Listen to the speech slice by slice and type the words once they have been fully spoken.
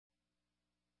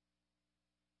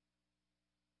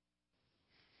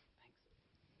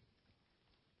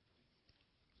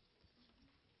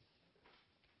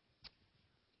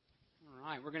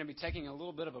right, we're going to be taking a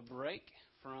little bit of a break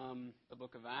from the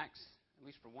book of Acts, at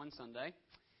least for one Sunday,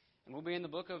 and we'll be in the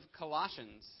book of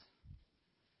Colossians.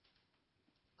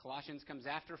 Colossians comes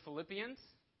after Philippians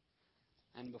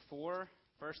and before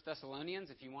 1 Thessalonians.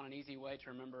 If you want an easy way to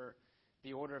remember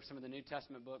the order of some of the New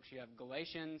Testament books, you have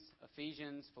Galatians,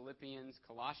 Ephesians, Philippians,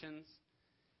 Colossians,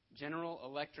 General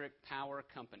Electric Power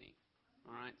Company.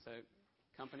 All right, so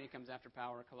company comes after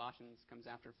power, Colossians comes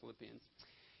after Philippians.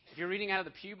 If you're reading out of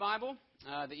the Pew Bible,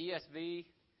 the ESV,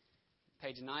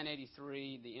 page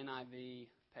 983, the NIV,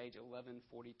 page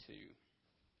 1142.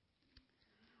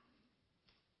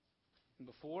 And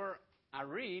before I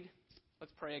read,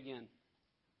 let's pray again.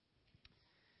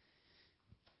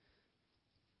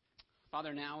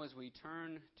 Father, now as we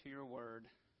turn to your word,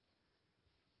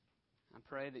 I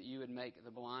pray that you would make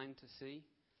the blind to see,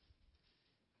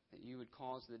 that you would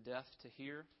cause the deaf to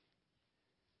hear,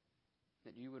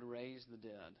 that you would raise the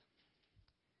dead,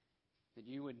 that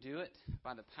you would do it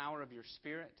by the power of your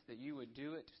Spirit, that you would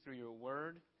do it through your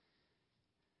word,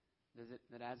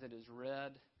 that as it is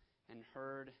read and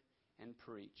heard and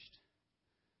preached,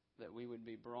 that we would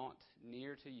be brought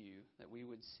near to you, that we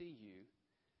would see you,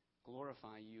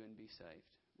 glorify you, and be saved.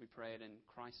 We pray it in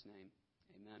Christ's name.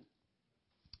 Amen.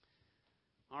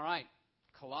 All right,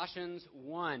 Colossians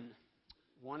 1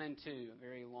 and 2, a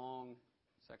very long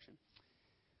section.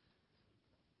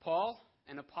 Paul,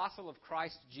 an apostle of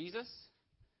Christ Jesus,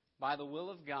 by the will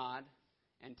of God,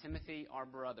 and Timothy, our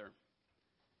brother,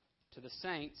 to the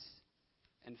saints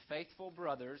and faithful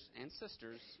brothers and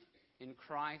sisters in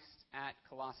Christ at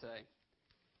Colossae,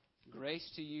 grace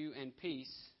to you and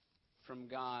peace from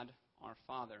God our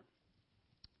Father.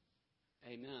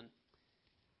 Amen.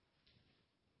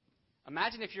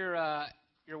 Imagine if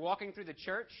you're walking through the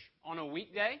church on a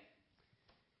weekday,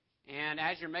 and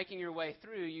as you're making your way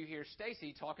through, you hear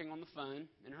Stacy talking on the phone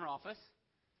in her office.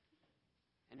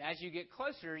 And as you get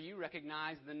closer, you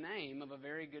recognize the name of a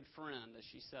very good friend as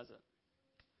she says it.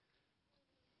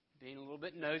 Being a little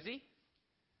bit nosy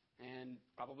and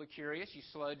probably curious, you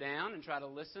slow down and try to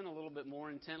listen a little bit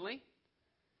more intently.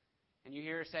 And you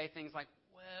hear her say things like,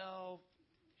 well,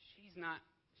 she's not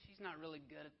really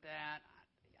good at that.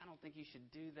 I don't think you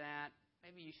should do that.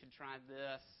 Maybe you should try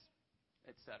this,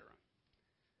 etc.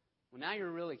 Well, now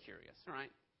you're really curious, right?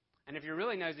 And if you're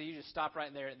really nosy, you just stop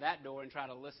right there at that door and try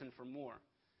to listen for more.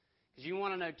 Because you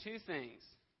want to know two things.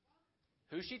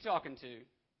 Who's she talking to?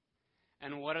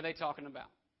 And what are they talking about?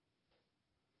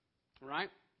 Right?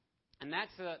 And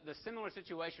that's the similar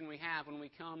situation we have when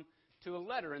we come to a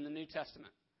letter in the New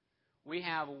Testament. We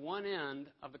have one end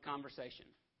of the conversation.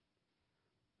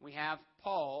 We have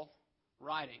Paul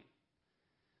writing.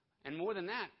 And more than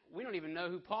that, we don't even know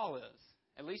who Paul is.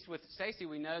 At least with Stacy,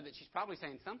 we know that she's probably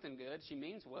saying something good. She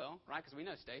means well, right? Because we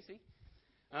know Stacy.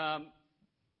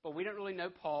 But we don't really know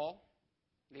Paul,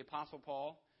 the Apostle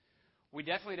Paul. We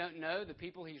definitely don't know the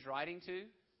people he's writing to.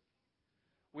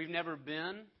 We've never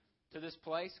been to this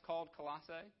place called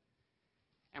Colossae.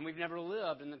 And we've never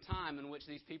lived in the time in which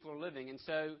these people are living. And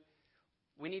so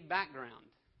we need background.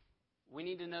 We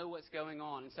need to know what's going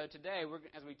on. And so today,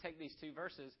 as we take these two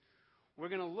verses, we're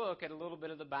going to look at a little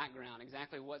bit of the background,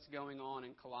 exactly what's going on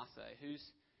in Colossae,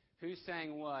 who's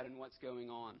saying what and what's going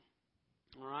on.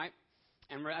 All right?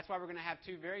 And that's why we're going to have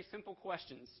two very simple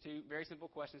questions to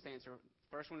answer.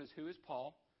 First one is, who is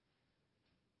Paul?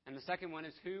 And the second one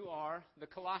is, who are the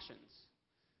Colossians?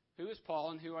 Who is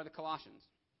Paul and who are the Colossians?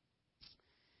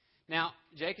 Now,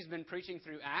 Jake has been preaching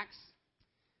through Acts.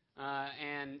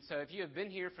 And so if you have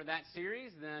been here for that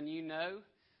series, then you know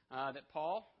that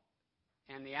Paul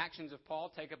and the actions of Paul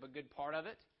take up a good part of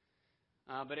it.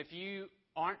 But if you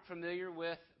aren't familiar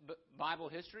with Bible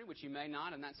history, which you may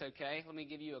not, and that's okay, let me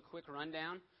give you a quick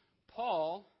rundown.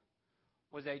 Paul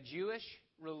was a Jewish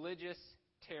religious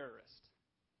terrorist.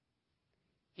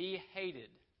 He hated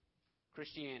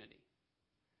Christianity.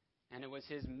 And it was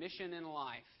his mission in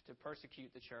life to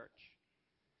persecute the church.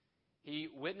 He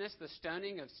witnessed the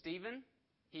stoning of Stephen.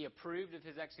 He approved of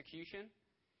his execution.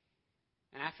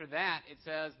 And after that, it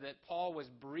says that Paul was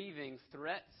breathing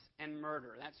threats and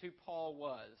murder. That's who Paul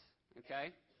was,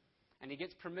 okay? And he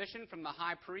gets permission from the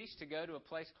high priest to go to a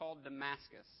place called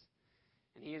Damascus.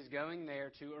 And he is going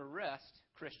there to arrest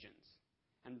Christians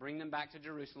and bring them back to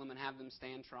Jerusalem and have them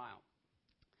stand trial.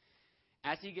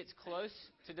 As he gets close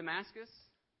to Damascus,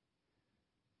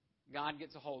 God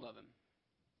gets a hold of him.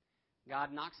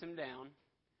 God knocks him down,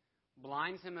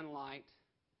 blinds him in light,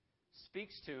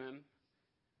 speaks to him.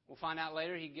 We'll find out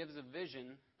later he gives a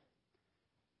vision.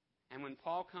 And when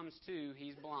Paul comes to,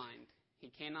 he's blind.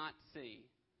 He cannot see.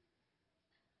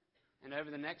 And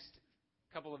over the next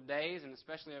couple of days, and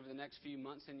especially over the next few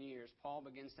months and years, Paul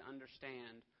begins to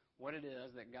understand what it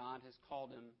is that God has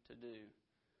called him to do.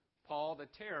 Paul the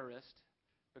terrorist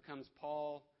becomes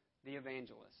Paul the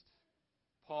evangelist.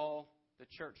 Paul the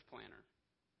church planner.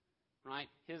 Right?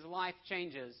 His life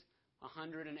changes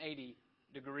 180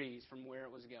 degrees from where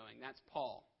it was going. That's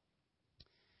Paul.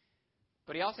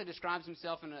 But he also describes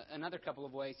himself in another couple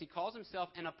of ways. He calls himself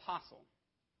an apostle.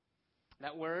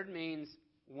 That word means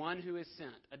one who is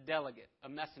sent, a delegate, a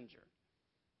messenger.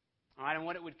 All right, and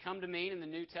what it would come to mean in the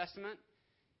New Testament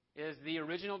is the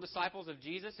original disciples of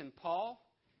Jesus and Paul,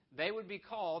 they would be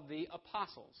called the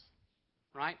apostles.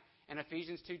 Right? And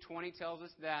Ephesians 2:20 tells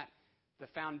us that the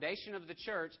foundation of the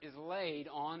church is laid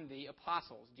on the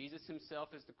apostles. Jesus himself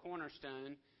is the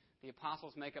cornerstone. The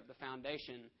apostles make up the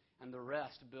foundation, and the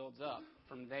rest builds up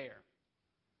from there.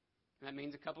 And that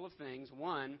means a couple of things.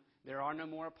 One, there are no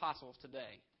more apostles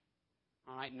today.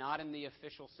 All right, not in the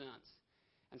official sense.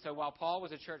 And so while Paul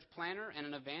was a church planner and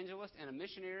an evangelist and a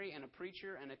missionary and a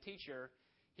preacher and a teacher,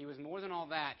 he was more than all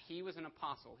that. He was an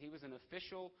apostle. He was an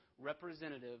official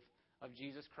representative of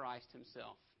Jesus Christ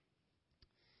himself.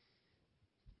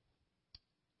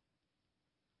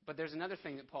 But there's another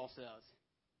thing that Paul says.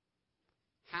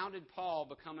 How did Paul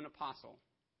become an apostle?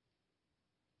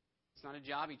 It's not a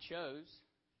job he chose.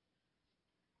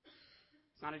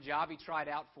 It's not a job he tried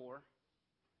out for.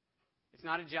 It's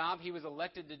not a job he was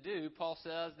elected to do. Paul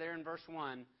says there in verse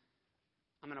 1,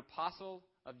 I'm an apostle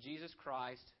of Jesus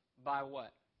Christ by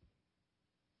what?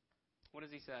 What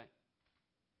does he say?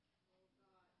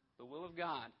 The will of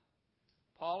God.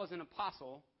 Paul is an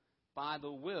apostle by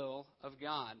the will of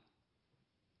God.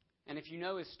 And if you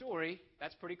know his story,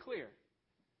 that's pretty clear.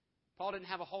 Paul didn't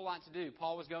have a whole lot to do.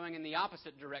 Paul was going in the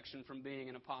opposite direction from being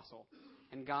an apostle.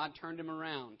 And God turned him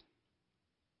around.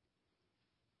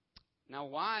 Now,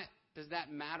 why does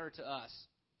that matter to us?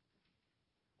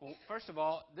 Well, first of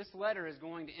all, this letter is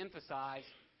going to emphasize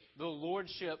the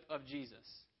lordship of Jesus.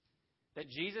 That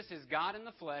Jesus is God in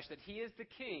the flesh, that he is the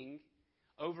king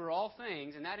over all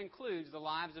things, and that includes the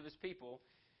lives of his people,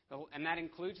 and that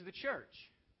includes the church.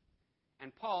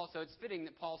 And Paul, so it's fitting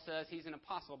that Paul says he's an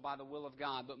apostle by the will of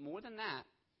God. But more than that,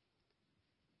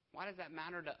 why does that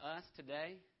matter to us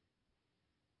today?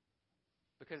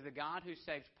 Because the God who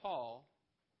saved Paul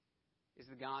is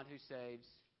the God who saves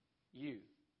you.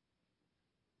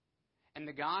 And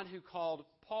the God who called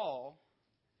Paul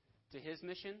to his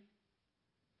mission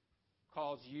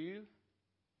calls you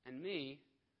and me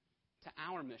to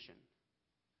our mission.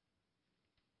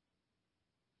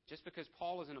 Just because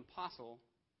Paul is an apostle,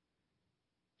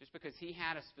 just because he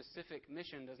had a specific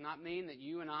mission, does not mean that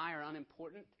you and I are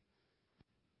unimportant.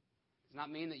 Does not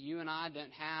mean that you and I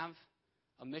don't have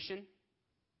a mission.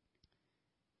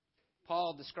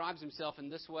 Paul describes himself in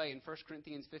this way in 1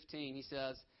 Corinthians 15. He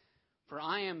says, "For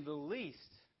I am the least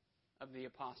of the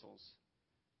apostles,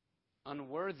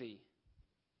 unworthy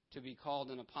to be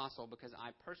called an apostle, because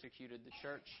I persecuted the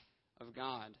church of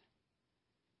God.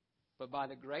 But by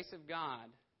the grace of God,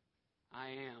 I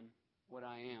am what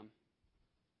I am.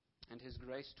 And his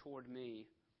grace toward me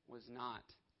was not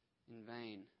in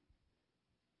vain."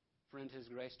 Friend, his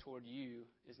grace toward you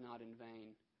is not in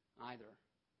vain either.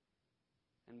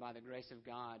 And by the grace of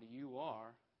God, you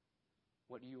are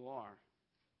what you are.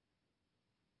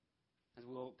 As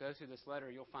we'll go through this letter,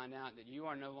 you'll find out that you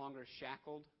are no longer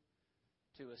shackled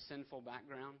to a sinful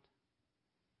background.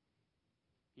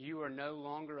 You are no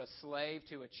longer a slave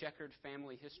to a checkered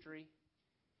family history.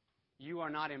 You are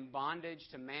not in bondage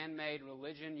to man-made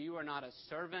religion. You are not a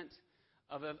servant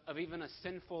of even a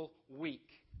sinful week.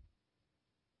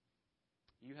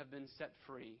 You have been set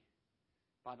free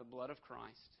by the blood of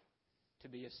Christ to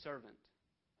be a servant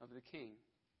of the King.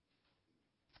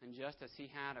 And just as he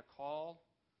had a call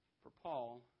for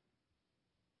Paul,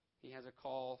 he has a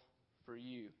call for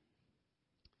you.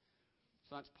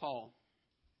 So that's Paul.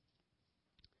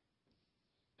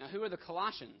 Now, who are the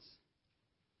Colossians?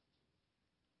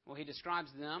 Well, he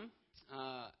describes them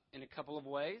in a couple of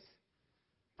ways.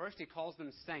 First, he calls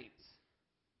them saints.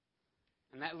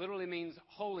 And that literally means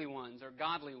holy ones or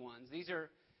godly ones. These are,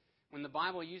 when the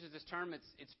Bible uses this term,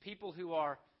 it's people who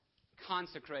are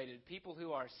consecrated, people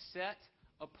who are set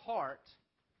apart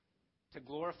to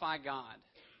glorify God.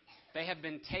 They have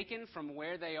been taken from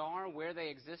where they are, where they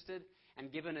existed,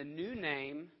 and given a new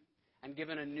name and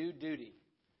given a new duty,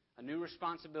 a new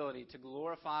responsibility to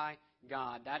glorify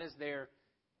God. That is their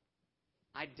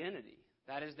identity.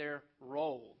 That is their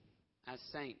role as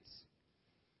saints.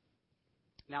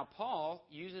 Now, Paul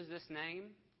uses this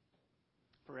name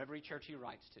for every church he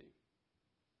writes to.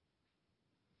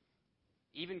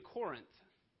 Even Corinth,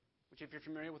 which if you're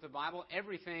familiar with the Bible,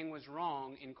 everything was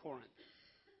wrong in Corinth.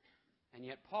 And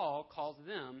yet Paul calls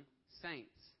them saints.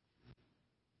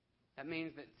 That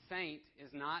means that saint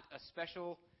is not a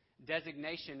special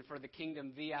designation for the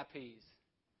kingdom VIPs.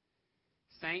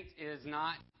 Saint is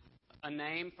not a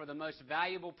name for the most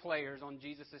valuable players on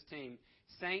Jesus' team.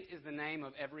 Saint is the name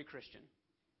of every Christian.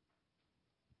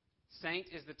 Saint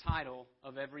is the title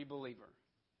of every believer.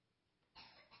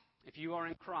 If you are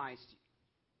in Christ,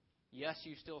 yes,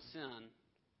 you still sin,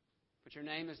 but your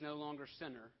name is no longer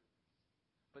sinner,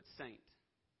 but saint.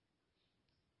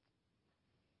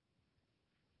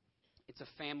 It's a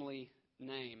family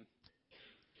name.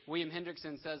 William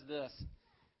Hendrickson says this: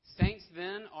 saints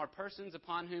then are persons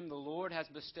upon whom the Lord has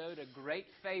bestowed a great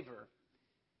favor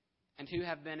and who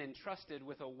have been entrusted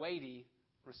with a weighty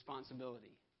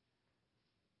responsibility.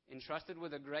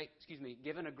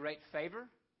 Given a great favor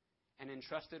and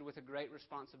entrusted with a great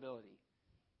responsibility.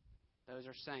 Those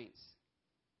are saints.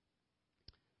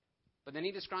 But then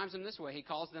he describes them this way. He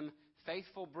calls them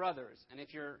faithful brothers. And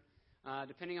if you're,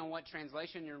 depending on what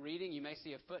translation you're reading, you may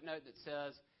see a footnote that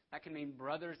says that can mean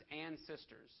brothers and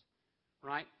sisters.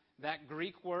 Right? That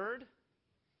Greek word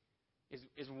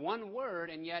is one word,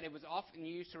 and yet it was often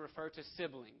used to refer to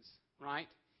siblings. Right?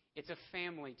 It's a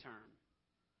family term.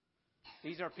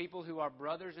 These are people who are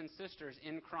brothers and sisters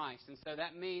in Christ. And so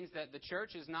that means that the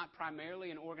church is not primarily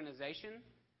an organization.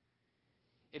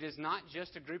 It is not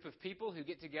just a group of people who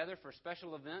get together for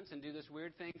special events and do this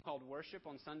weird thing called worship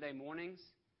on Sunday mornings.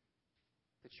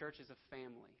 The church is a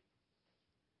family.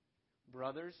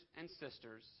 Brothers and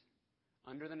sisters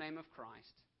under the name of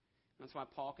Christ. That's why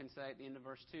Paul can say at the end of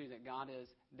verse 2 that God is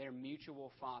their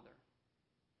mutual Father.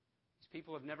 These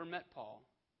people have never met Paul,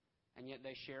 and yet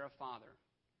they share a Father.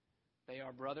 They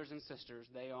are brothers and sisters.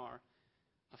 They are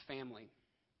a family.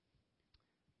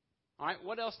 All right,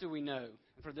 what else do we know?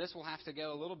 For this, we'll have to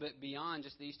go a little bit beyond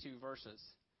just these two verses.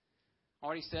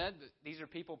 Already said that these are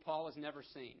people Paul has never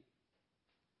seen.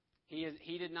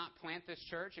 He did not plant this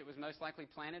church. It was most likely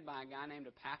planted by a guy named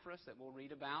Epaphras that we'll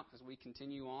read about as we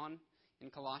continue on in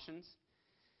Colossians.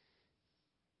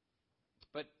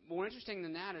 But more interesting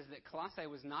than that is that Colossae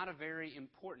was not a very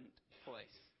important place.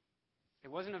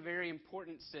 It wasn't a very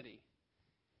important city.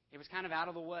 It was kind of out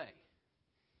of the way.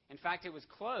 In fact, it was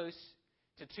close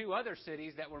to two other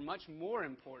cities that were much more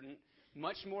important,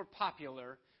 much more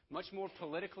popular, much more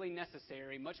politically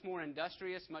necessary, much more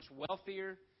industrious, much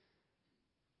wealthier.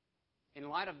 In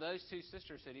light of those two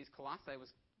sister cities, Colossae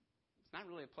it's not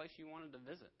really a place you wanted to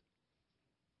visit.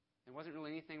 There wasn't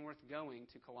really anything worth going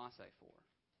to Colossae for.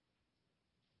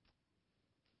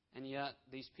 And yet,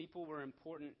 these people were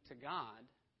important to God,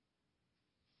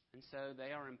 and so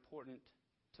they are important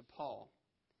to Paul.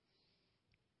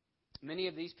 Many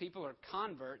of these people are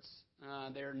converts.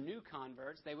 They're new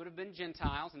converts. They would have been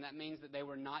Gentiles, and that means that they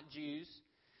were not Jews.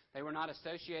 They were not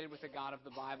associated with the God of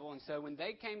the Bible. And so when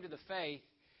they came to the faith,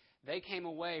 they came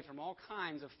away from all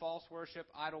kinds of false worship,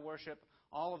 idol worship,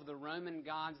 all of the Roman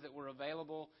gods that were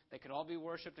available. They could all be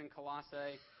worshipped in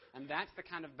Colossae. And that's the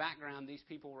kind of background these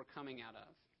people were coming out of.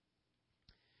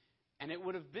 And it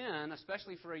would have been,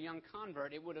 especially for a young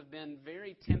convert, it would have been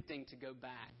very tempting to go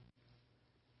back.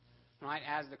 Right?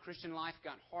 As the Christian life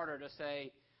got harder, to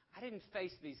say, I didn't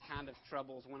face these kind of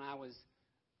troubles when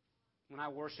I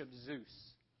worshipped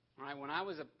Zeus. Right? When I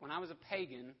was a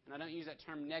pagan, and I don't use that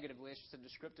term negatively, it's just a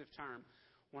descriptive term.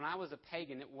 When I was a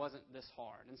pagan, it wasn't this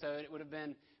hard. And so it would have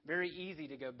been very easy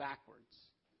to go backwards.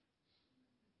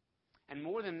 And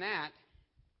more than that,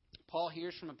 Paul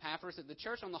hears from Epaphras that the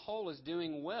church on the whole is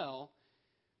doing well,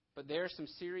 but there are some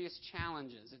serious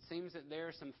challenges. It seems that there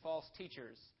are some false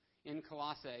teachers in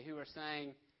Colossae who are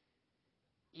saying,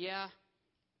 yeah,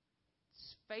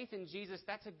 faith in Jesus,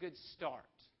 that's a good start.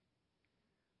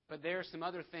 But there are some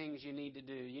other things you need to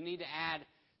do. You need to add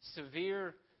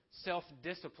severe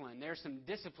self-discipline. There are some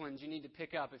disciplines you need to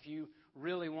pick up if you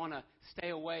really want to stay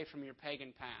away from your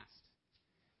pagan past.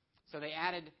 So they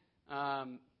added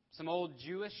some old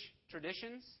Jewish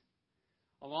traditions,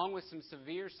 along with some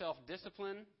severe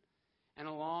self-discipline, and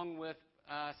along with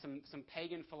some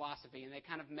pagan philosophy. And they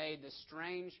kind of made this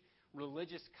strange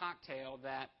religious cocktail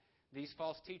that these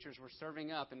false teachers were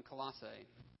serving up in Colossae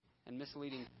and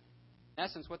misleading. In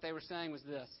essence, what they were saying was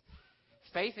this: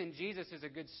 faith in Jesus is a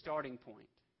good starting point.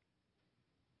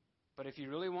 But if you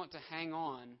really want to hang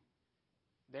on,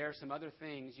 there are some other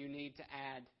things you need to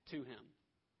add to Him.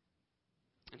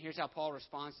 And here's how Paul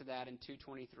responds to that in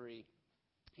 2:23.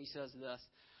 He says this: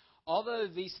 although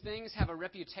these things have a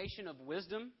reputation of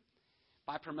wisdom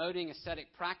by promoting ascetic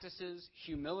practices,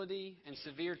 humility, and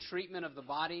severe treatment of the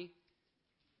body,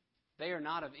 they are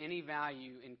not of any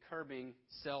value in curbing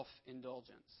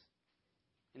self-indulgence.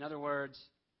 In other words,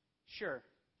 sure,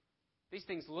 These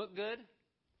things look good.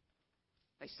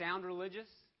 They sound religious.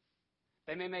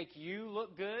 They may make you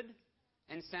look good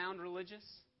and sound religious,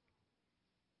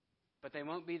 but they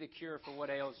won't be the cure for what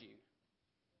ails you.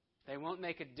 They won't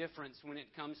make a difference when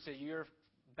it comes to your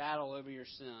battle over your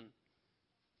sin.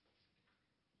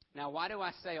 Now, why do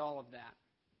I say all of that?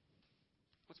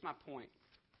 What's my point?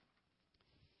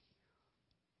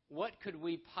 What could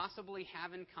we possibly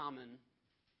have in common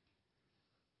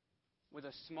with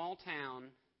a small town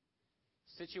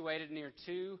situated near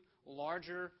two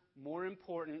larger, more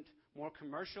important, more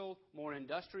commercial, more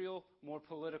industrial, more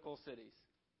political cities?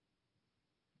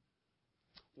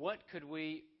 What could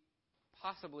we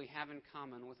possibly have in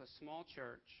common with a small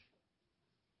church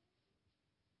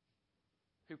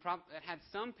that had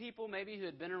some people maybe who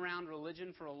had been around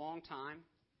religion for a long time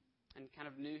and kind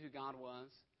of knew who God was,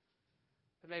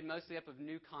 but made mostly up of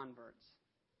new converts?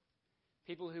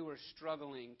 People who were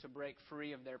struggling to break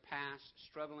free of their past,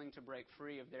 struggling to break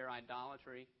free of their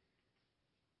idolatry.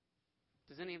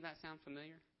 Does any of that sound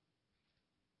familiar?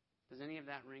 Does any of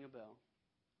that ring a bell?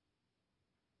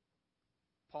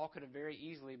 Paul could have very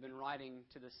easily been writing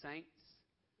to the saints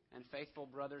and faithful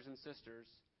brothers and sisters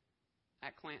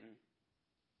at Clanton.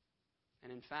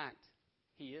 And in fact,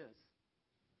 he is.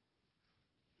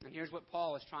 And here's what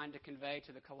Paul is trying to convey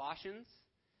to the Colossians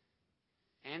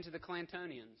and to the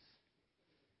Clantonians.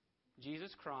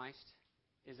 Jesus Christ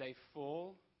is a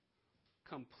full,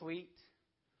 complete,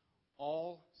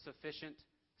 all-sufficient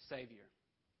Savior.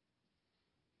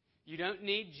 You don't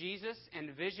need Jesus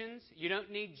and visions. You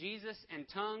don't need Jesus and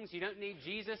tongues. You don't need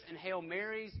Jesus and Hail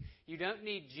Marys. You don't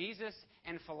need Jesus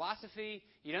and philosophy.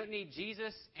 You don't need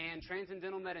Jesus and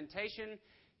transcendental meditation.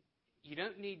 You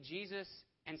don't need Jesus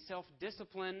and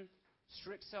self-discipline,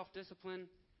 strict self-discipline.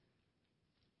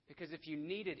 Because if you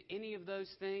needed any of those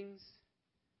things,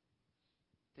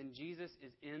 then Jesus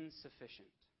is insufficient.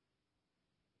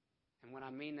 And what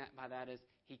I mean by that is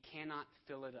he cannot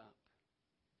fill it up.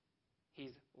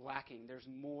 He's lacking. There's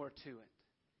more to it.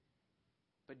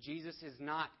 But Jesus is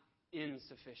not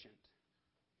insufficient.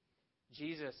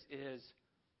 Jesus is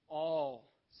all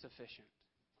sufficient.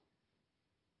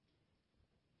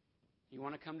 You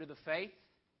want to come to the faith?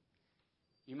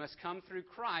 You must come through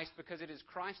Christ, because it is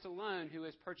Christ alone who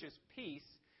has purchased peace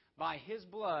by his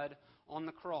blood on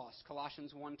the cross.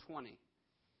 Colossians 1:20.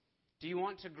 Do you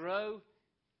want to grow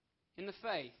in the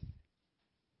faith?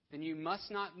 Then you must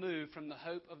not move from the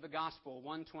hope of the gospel.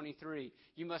 1:23.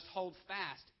 You must hold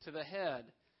fast to the head,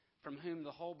 from whom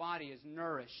the whole body is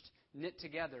nourished, knit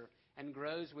together, and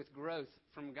grows with growth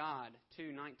from God.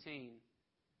 2:19.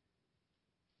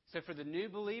 So for the new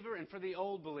believer and for the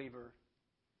old believer,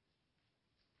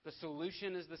 the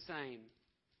solution is the same.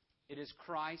 It is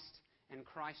Christ and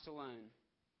Christ alone.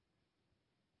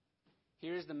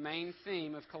 Here's the main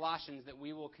theme of Colossians that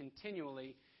we will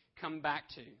continually come back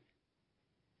to.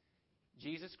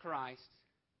 Jesus Christ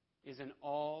is an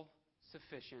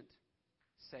all-sufficient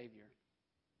Savior.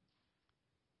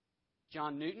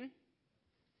 John Newton,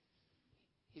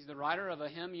 he's the writer of a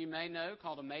hymn you may know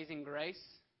called Amazing Grace.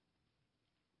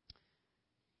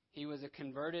 He was a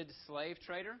converted slave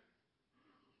trader.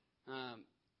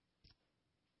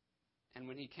 And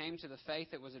when he came to the faith,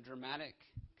 it was a dramatic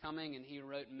coming, and he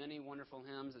wrote many wonderful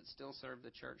hymns that still serve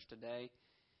the church today.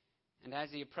 And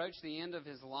as he approached the end of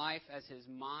his life, as his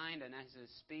mind and as his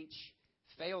speech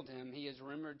failed him, he is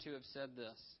remembered to have said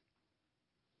this: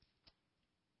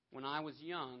 "When I was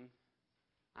young,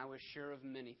 I was sure of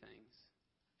many things.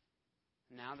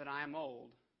 Now that I am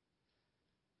old,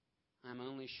 I am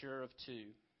only sure of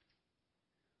two.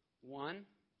 One,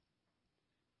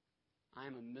 I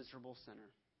am a miserable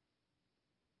sinner.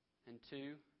 And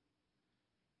two,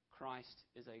 Christ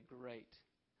is a great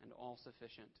and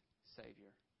all-sufficient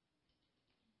Savior."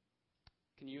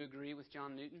 Can you agree with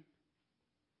John Newton?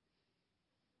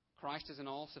 Christ is an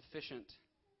all-sufficient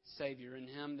Savior. In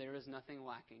him there is nothing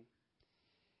lacking.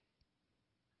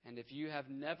 And if you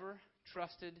have never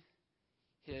trusted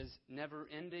his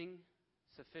never-ending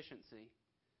sufficiency,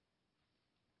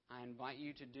 I invite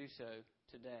you to do so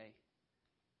today.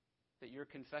 That your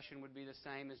confession would be the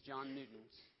same as John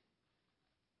Newton's,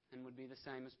 and would be the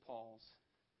same as Paul's,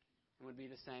 and would be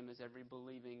the same as every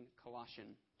believing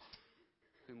Colossian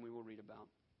whom we will read about.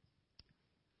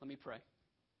 Let me pray.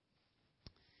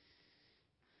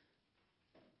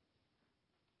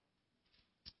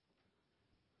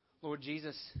 Lord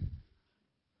Jesus,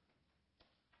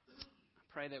 I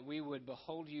pray that we would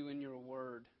behold you in your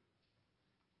word.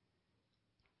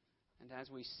 And as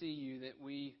we see you, that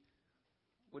we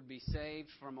would be saved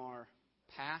from our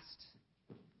past.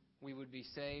 We would be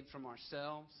saved from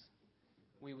ourselves.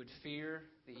 We would fear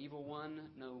the evil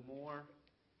one no more.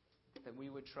 that we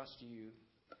would trust you.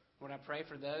 Lord, I pray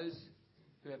for those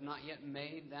who have not yet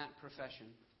made that profession,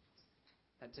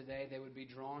 that today they would be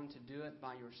drawn to do it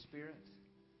by your Spirit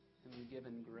and be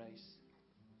given grace.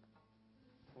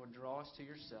 Lord, draw us to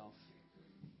yourself.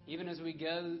 Even as we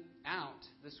go out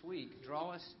this week,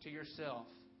 draw us to yourself,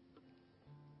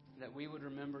 that we would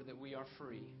remember that we are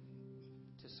free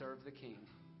to serve the King,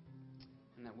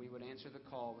 and that we would answer the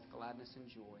call with gladness and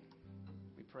joy.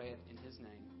 We pray it in His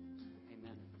name.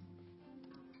 Amen.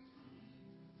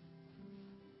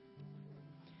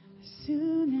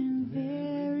 Soon and very